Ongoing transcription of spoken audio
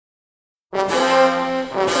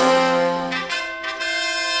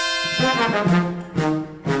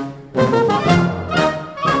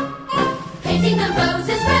Painting the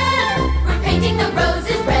roses red, we're painting the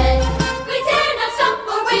roses red. We dare not stop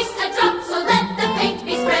or waste a drop, so let the paint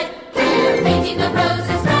be spread. We're painting the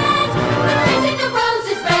roses red, we're painting the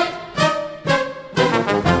roses red.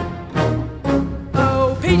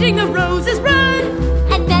 Oh, painting the roses red,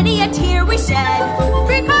 And many a tear we shed,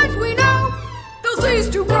 because we know they'll cease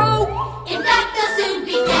to grow. in fact they'll soon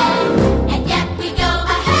be dead. And yet we go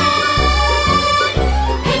ahead,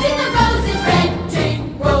 painting the roses red.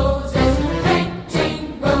 Painting roses,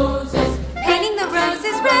 painting roses. Painting the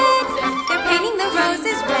roses red. They're painting the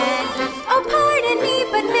roses red. Oh, pardon me,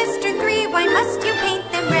 but Mr. Three, why must you paint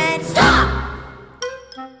them red? Stop!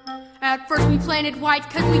 At first we planted white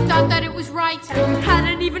because we thought that it was right, and we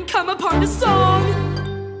hadn't even come upon a song.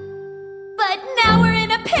 But now we're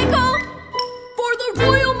in a pickle. For the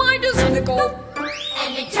royal mind is fickle.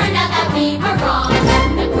 And it turned out that we were wrong.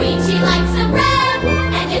 The queen, she likes them red.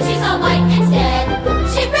 And if she's all white and